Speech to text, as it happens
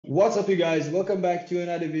What's up, you guys? Welcome back to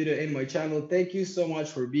another video in my channel. Thank you so much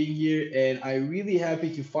for being here, and I'm really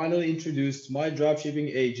happy to finally introduce my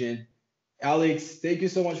dropshipping agent, Alex. Thank you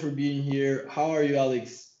so much for being here. How are you,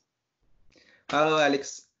 Alex? Hello,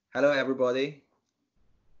 Alex. Hello, everybody.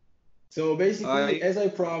 So basically, as I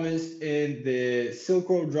promised in the Silk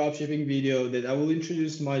Road dropshipping video, that I will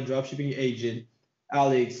introduce my dropshipping agent,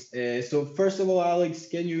 Alex. So first of all, Alex,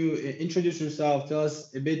 can you introduce yourself? Tell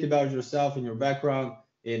us a bit about yourself and your background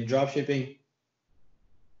in dropshipping.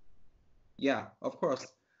 Yeah, of course.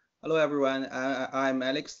 Hello, everyone. I'm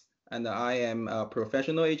Alex, and I am a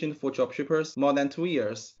professional agent for dropshippers more than 2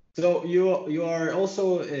 years. So you are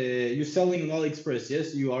also you're selling on AliExpress,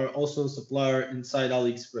 yes? You are also a supplier inside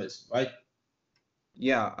AliExpress, right?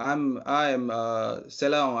 Yeah, I am a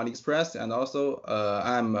seller on AliExpress, and also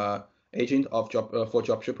I'm a agent of for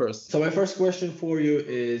dropshippers. So my first question for you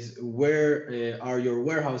is, where are your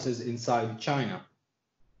warehouses inside China?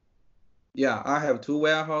 Yeah, I have two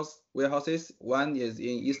warehouses. One is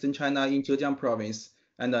in eastern China in Zhejiang province,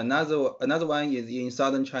 and another one is in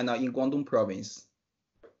southern China in Guangdong province.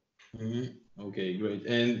 Okay, great.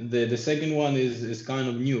 And the second one is kind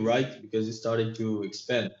of new, right? Because it started to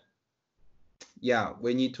expand. Yeah,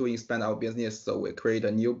 we need to expand our business, so we create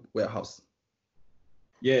a new warehouse.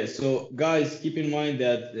 Yeah, so guys, keep in mind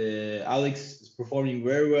that Alex is performing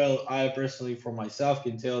very well. I personally, for myself,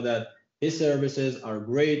 can tell that his services are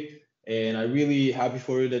great, and I'm really happy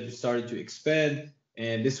for you that you started to expand.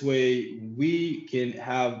 And this way, we can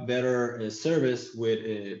have better service with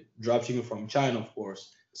dropshipping from China, of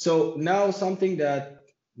course. So now something that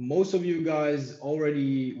most of you guys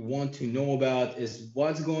already want to know about is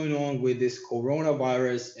what's going on with this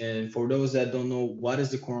coronavirus. And for those that don't know what is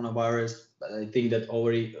the coronavirus, I think that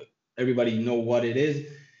already everybody know what it is.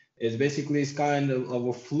 It's basically it's kind of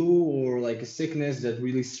a flu or like a sickness that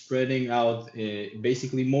really spreading out.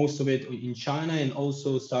 Basically, most of it in China and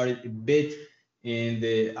also started a bit in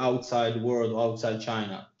the outside world, outside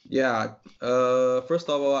China. Yeah. First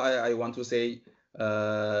of all, I want to say,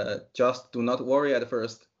 just do not worry at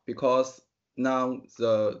first, because now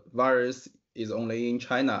the virus is only in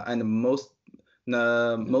China and mostly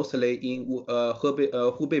in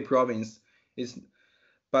Hubei province.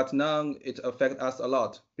 But now it affects us a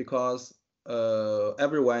lot because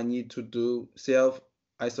everyone need to do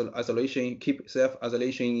isolation, keep self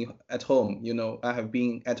isolation at home. You know, I have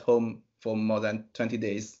been at home for more than 20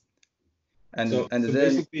 days. So then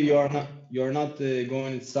basically you're not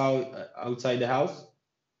going outside the house.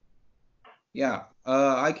 Yeah,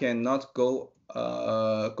 I cannot go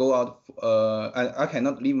out. I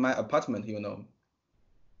cannot leave my apartment. You know.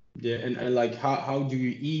 Yeah, and like how do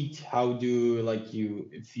you eat? How do like you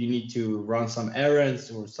if you need to run some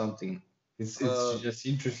errands or something? It's just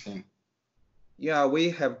interesting. Yeah, we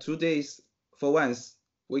have 2 days. For once,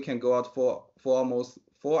 we can go out for almost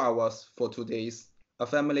 4 hours for 2 days. A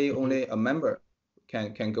family, only a member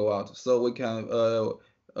can go out. So we can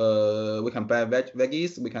buy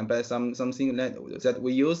veggies. We can buy something that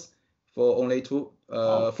we use for only 4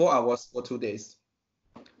 hours for 2 days.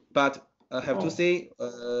 But I have to say,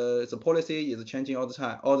 the policy is changing all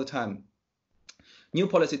the time. New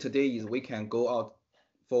policy today is we can go out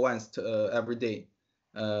for once every day.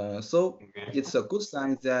 So it's a good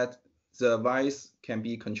sign that the virus can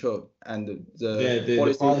be controlled, and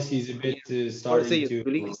the policy is a bit starting to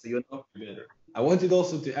released, you know. Better. I wanted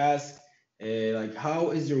also to ask, like,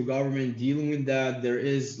 how is your government dealing with that? There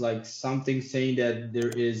is like something saying that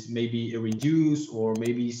there is maybe a reduce or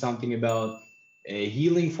maybe something about a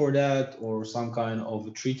healing for that or some kind of a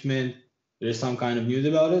treatment. There's some kind of news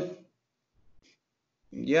about it.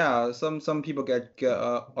 Yeah, some people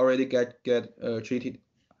already get treated,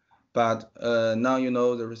 but now you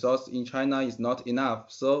know the results in China is not enough.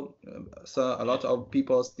 So a lot of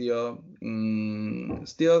people still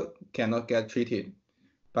cannot get treated,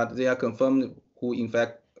 but they are confirmed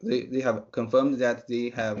they have confirmed that they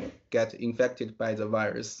have get infected by the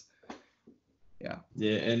virus. Yeah.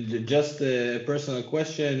 Yeah, and just a personal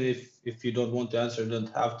question, if you don't want to answer, don't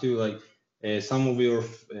have to. Like, some of your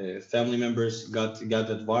family members got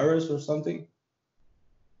that virus or something.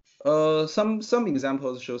 Some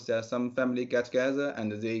examples shows that some family get together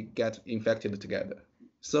and they get infected together.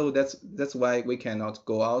 So that's why we cannot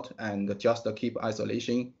go out and just keep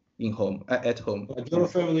isolation at home. But your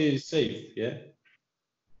family is safe, yeah?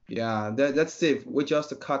 Yeah, that's safe. We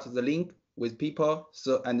just cut the link with people,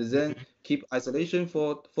 and then keep isolation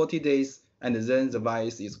for 40 days, and then the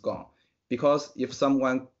virus is gone. Because if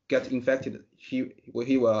someone get infected, he will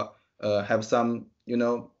have some,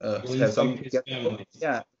 have some His family.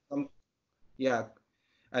 yeah,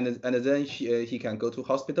 and then he can go to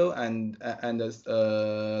hospital, and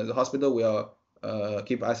the hospital will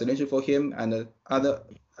keep isolation for him, and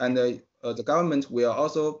the government will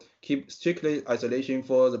also keep strictly isolation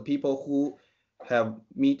for the people who have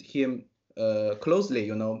meet him closely,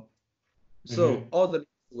 you know. So all the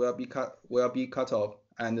will be cut off,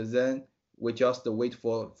 and then we just wait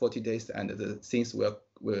for 40 days, and the things will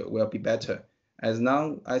be better. As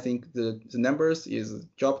now, I think the numbers is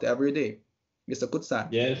dropped every day. It's a good sign.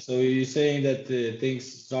 Yeah, so you're saying that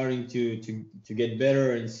things starting to get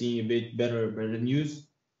better and seeing a bit better news.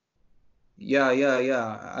 Yeah.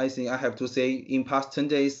 I think I have to say, in past 10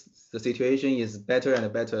 days, the situation is better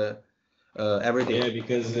and better every day. Yeah,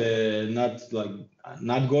 because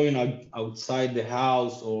not going outside the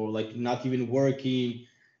house, or like not even working,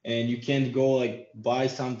 and you can't go like buy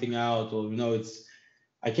something out, or it's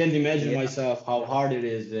I can't imagine Yeah, myself how hard it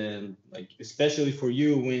is, and like especially for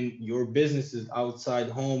you when your business is outside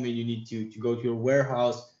home and you need to go to your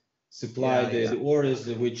warehouse, supply the yeah. orders,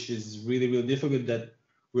 which is really really difficult. That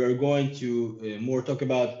we are going to more talk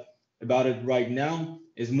about it right now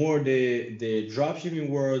is more the dropshipping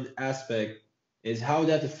world aspect, is how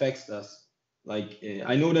that affects us. Like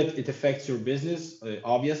I know that it affects your business,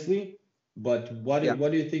 obviously, but Yeah.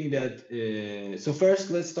 what do you think that? So first,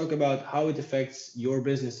 let's talk about how it affects your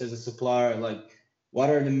business as a supplier. Like, what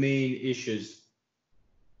are the main issues?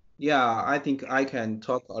 Yeah, I think I can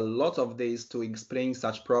talk a lot of days to explain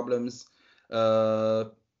such problems. Uh,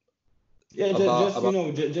 Yeah, just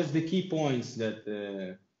about just the key points that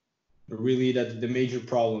really that the major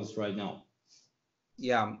problems right now.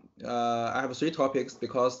 Yeah, I have three topics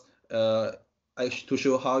because uh, to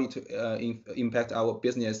show how it impact our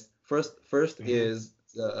business. First Hmm. is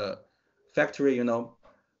the factory. You know,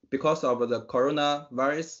 because of the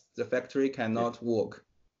coronavirus, the factory Yeah. cannot work.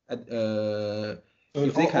 So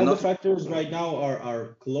If they all the cannot, factories right now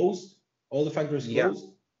are closed. All the factories yeah, closed.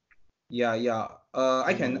 yeah. Oh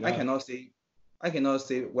my I God. cannot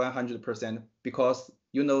say 100% because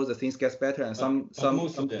you know the things gets better, and But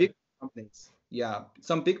most of some them. big companies, yeah,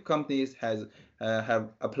 some big companies have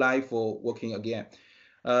applied for working again.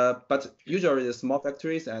 But usually the small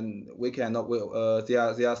factories, and we cannot they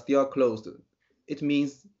are still closed. It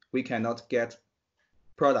means we cannot get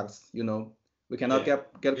products, you know. We cannot Yeah.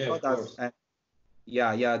 get Yeah, of products, course. and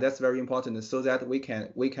yeah, that's very important so that we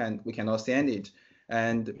cannot send it.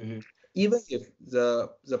 And Hmm. even if the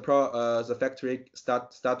factory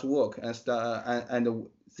start to work and and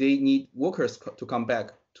they need workers to come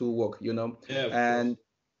back to work, you know. Yeah, of course. And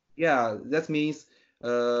yeah, that means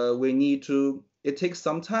we need to it takes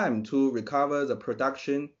some time to recover the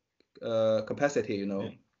production capacity, you Yeah.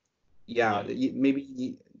 know. Yeah, Yeah. maybe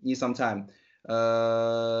need some time.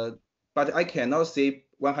 uh, but I cannot say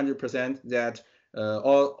 100% that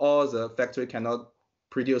all the factory cannot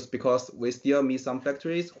produce, because we still meet some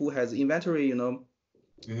factories who has inventory, you know,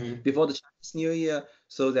 Hmm. before the Chinese New Year,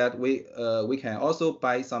 so that we can also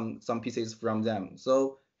buy some pieces from them.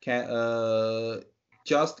 So can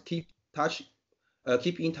just keep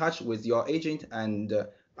in touch with your agent, and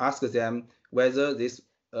ask them whether this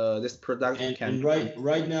product can And be.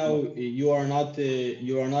 right now you are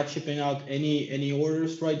not shipping out any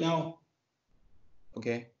orders right now.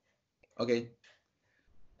 Okay, okay.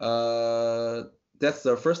 Uh, that's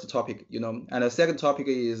the first topic, you know. And the second topic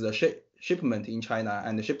is the shipment in China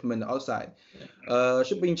and the shipment outside. Yeah.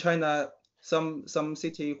 Shipment in China, some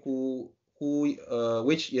city who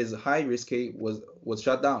which is high risky was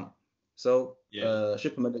shut down. So Yeah.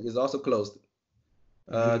 shipment is also closed.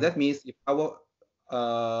 Hmm. That means if our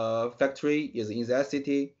factory is in that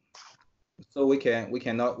city, so we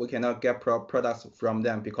cannot get products from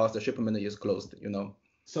them because the shipment is closed, you know.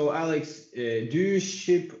 So Alex, do you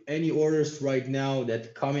ship any orders right now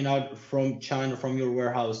that coming out from China from your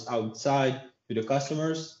warehouse outside to the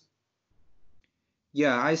customers?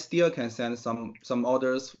 Yeah, I still can send some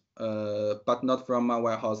orders, but not from my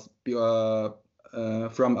warehouse,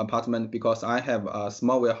 from apartment, because I have a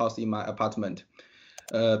small warehouse in my apartment.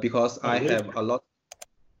 Because Oh, I really? have a lot,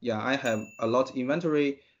 yeah, I have a lot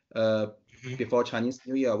inventory. Uh, Mhm. Before Chinese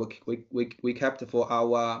New Year, we kept for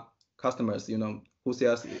our customers, you know, who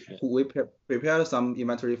sells, Yeah. who we prepare some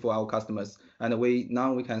inventory for our customers, and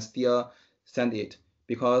we can still send it,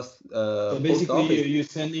 because So post basically, office. you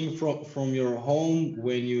sending from your home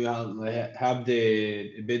when you have the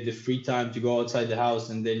a bit the free time to go outside the house,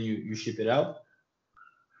 and then you ship it out.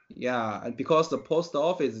 Yeah, and because the post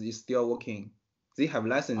office is still working, they have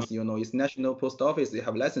license, you know, it's national post office, they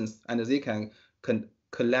have license, and they can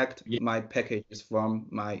collect Yeah. my packages from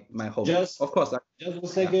my home. Just Of course, just a yeah.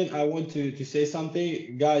 second, I want to say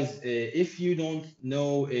something, guys. If you don't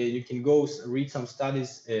know, you can go read some studies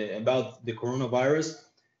about the coronavirus.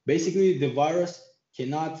 Basically, the virus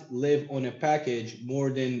cannot live on a package more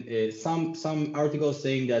than some articles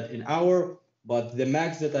saying that an hour, but the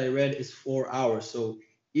max that I read is 4 hours. So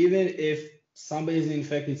even if somebody is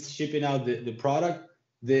infected shipping out the product,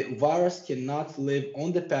 the virus cannot live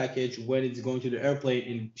on the package when it's going to the airplane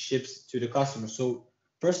and ships to the customer. So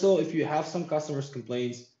first of all, if you have some customers'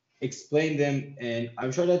 complaints, explain them, and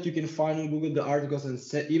I'm sure that you can find on Google the articles and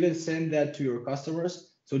even send that to your customers.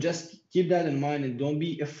 So just keep that in mind and don't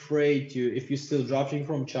be afraid to, if you're still dropping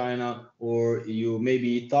from China or you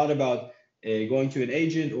maybe thought about going to an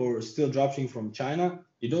agent or still dropping from China,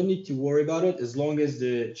 you don't need to worry about it. As long as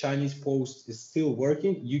the Chinese post is still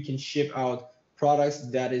working, you can ship out products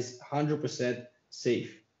that is 100%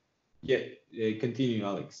 safe. Yeah, continue,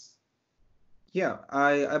 Alex. Yeah,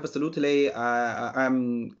 I absolutely I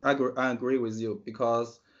agree with you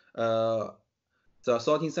because the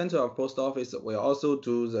sorting center of post office will also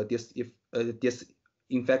do the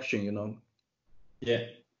disinfection, you know. Yeah.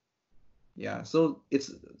 Yeah, so it's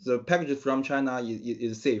the package from China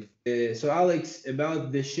is safe. So Alex,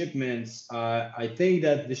 about the shipments, I think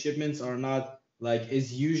that the shipments are not like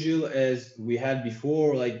as usual as we had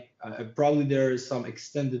before. Like probably there is some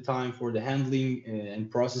extended time for the handling and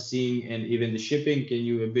processing and even the shipping. Can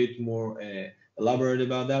you a bit more elaborate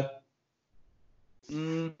about that?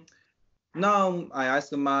 Mm, Now I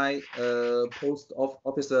asked my post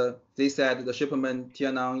officer. They said the shipment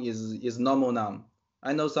till now is normal now.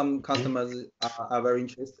 I know some Mhm. customers are very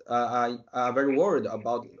interested, are very worried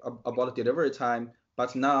about the delivery time.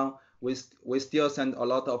 But now we still send a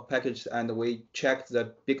lot of packages and we check the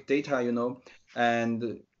big data, you know, and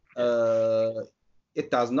Yeah. uh, it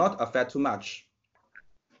does not affect too much.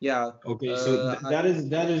 Yeah. Okay, so Uh, I,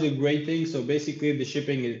 that is a great thing. So basically, the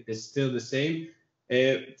shipping is still the same.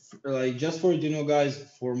 Like just for you to know, guys,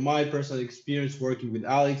 for my personal experience working with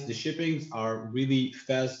Alex, the shippings are really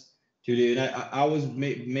fast to the United. I was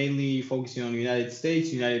mainly focusing on United States,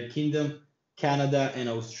 United Kingdom, Canada, and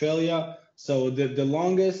Australia. So the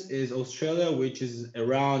longest is Australia, which is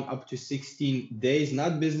around up to 16 days,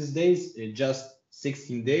 not business days, just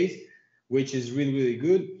 16 days, which is really, really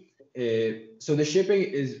good. So the shipping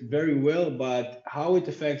is very well, but how it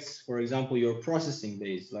affects, for example, your processing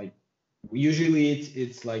days, like usually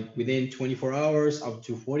it's like within 24 hours up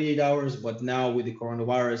to 48 hours, but now with the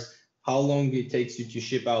coronavirus, how long it takes you to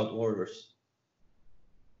ship out orders?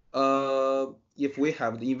 if we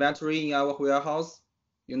have the inventory in our warehouse,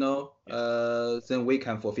 you know, Yeah. then we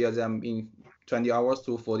can fulfill them in 20 hours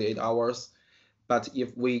to 48 hours. But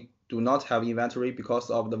if we do not have inventory because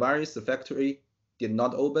of the virus, the factory did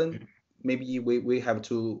not open, maybe we have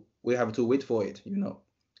to wait for it, you know,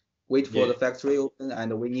 wait for Yeah. the factory open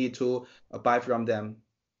and we need to buy from them.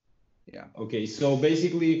 Yeah. Okay, so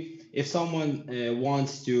basically, if someone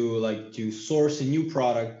wants to like to source a new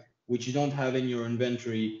product which you don't have in your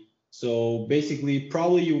inventory, so basically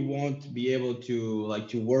probably you won't be able to like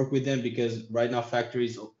to work with them because right now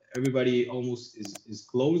factories everybody almost is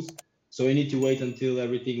closed. So you need to wait until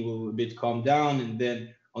everything will a bit calm down and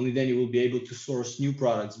then only then you will be able to source new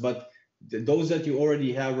products. But those that you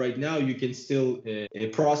already have right now, you can still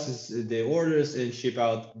process the orders and ship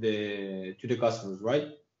out the to the customers, right?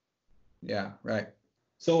 Yeah, right.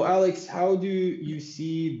 So, Alex, how do you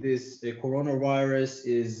see this coronavirus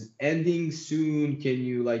is ending soon? Can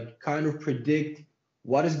you like kind of predict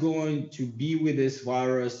what is going to be with this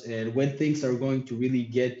virus and when things are going to really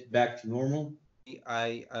get back to normal?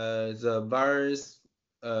 The virus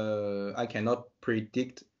I cannot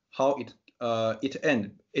predict how it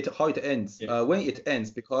ends Yeah. when it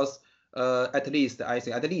ends because at least I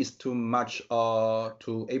think at least to March or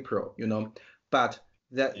to April, you know. But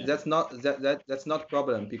Yeah. that's not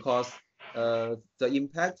problem because the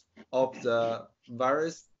impact of the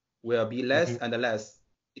virus will be less Mhm. and less.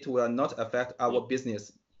 It will not affect Yeah. our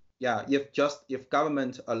business. Yeah, if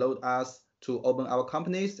government allowed us to open our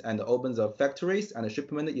companies and open the factories and the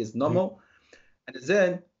shipment is Mhm. normal, and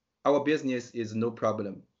then our business is no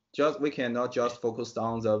problem. Just we cannot Yeah. just focus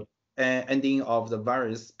on the ending of the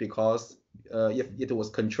virus because if it was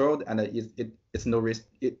controlled and it's no risk,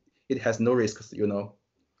 it has no risks, you know.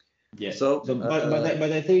 Yeah. So So,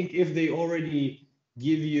 but I think if they already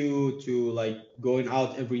give you to like going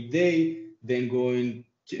out every day, then going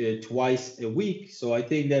twice a week, so I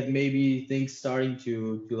think that maybe things starting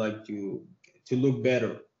to like to look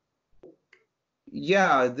better.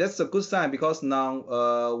 yeah, that's a good sign because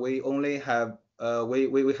now we only have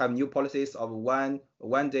we have new policies of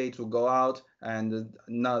one day to go out, and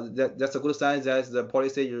now that's a good sign that the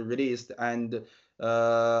policy is released. And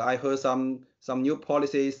I heard some new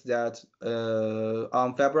policies that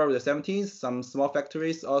on February the 17th, some small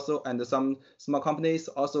factories also and some small companies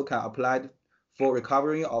also can apply for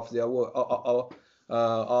recovery of their work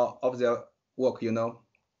of their work, you know.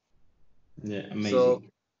 Yeah, So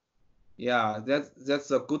amazing. yeah,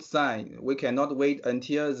 that's a good sign. We cannot wait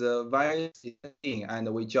until the virus is in,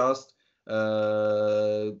 and we just wait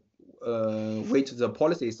the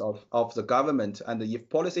policies of the government. And if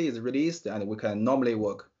policy is released, and we can normally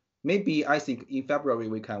work. Maybe I think in February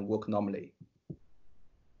we can work normally.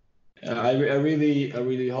 I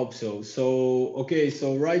really hope so. So okay,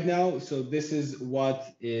 so right now, so this is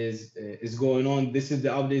what is going on. This is the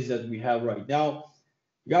updates that we have right now.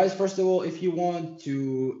 Guys, first of all, if you want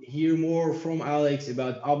to hear more from Alex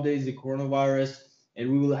about updates, the coronavirus,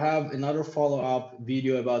 and we will have another follow-up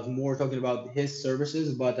video about more talking about his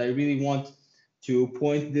services, but I really want to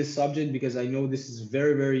point this subject because I know this is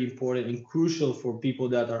very, very important and crucial for people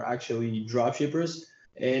that are actually dropshippers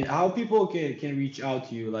and how people can reach out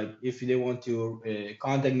to you, like if they want to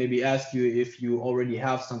contact, maybe ask you if you already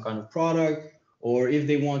have some kind of product, or if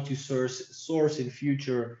they want to source in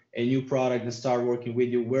future a new product and start working with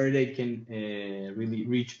you, where they can really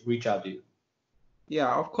reach out to you.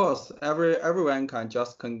 Yeah, of course. Everyone can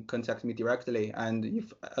just contact me directly, and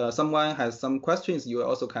if someone has some questions, you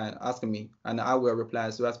also can ask me, and I will reply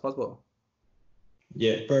as soon as possible.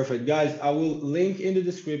 Yeah, perfect. Guys, I will link in the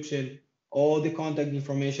description all the contact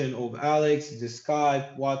information of Alex, the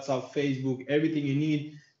Skype, WhatsApp, Facebook, everything you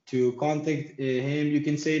need to contact him. You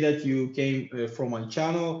can say that you came from my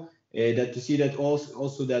channel, that to see that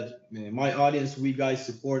also that my audience, we guys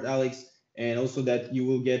support Alex, and also that you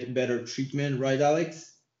will get better treatment, right,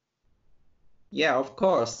 Alex? Yeah, of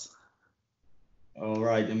course. All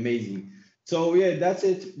right, amazing. So yeah, that's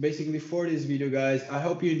it basically for this video, guys. I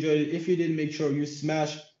hope you enjoyed it. If you did, make sure you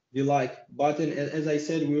smash the like button. As I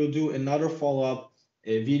said, we will do another follow-up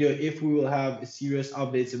video if we will have serious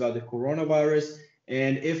updates about the coronavirus.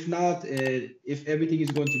 And if not, if everything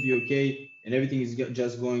is going to be okay and everything is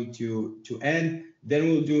just going to end, then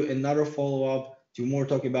we'll do another follow-up to more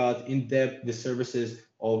talk about in depth the services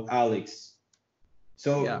of Alex.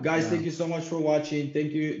 So, Yeah, guys, thank yeah. you so much for watching.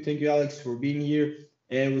 Thank you, Alex, for being here.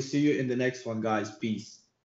 And we'll see you in the next one, guys. Peace.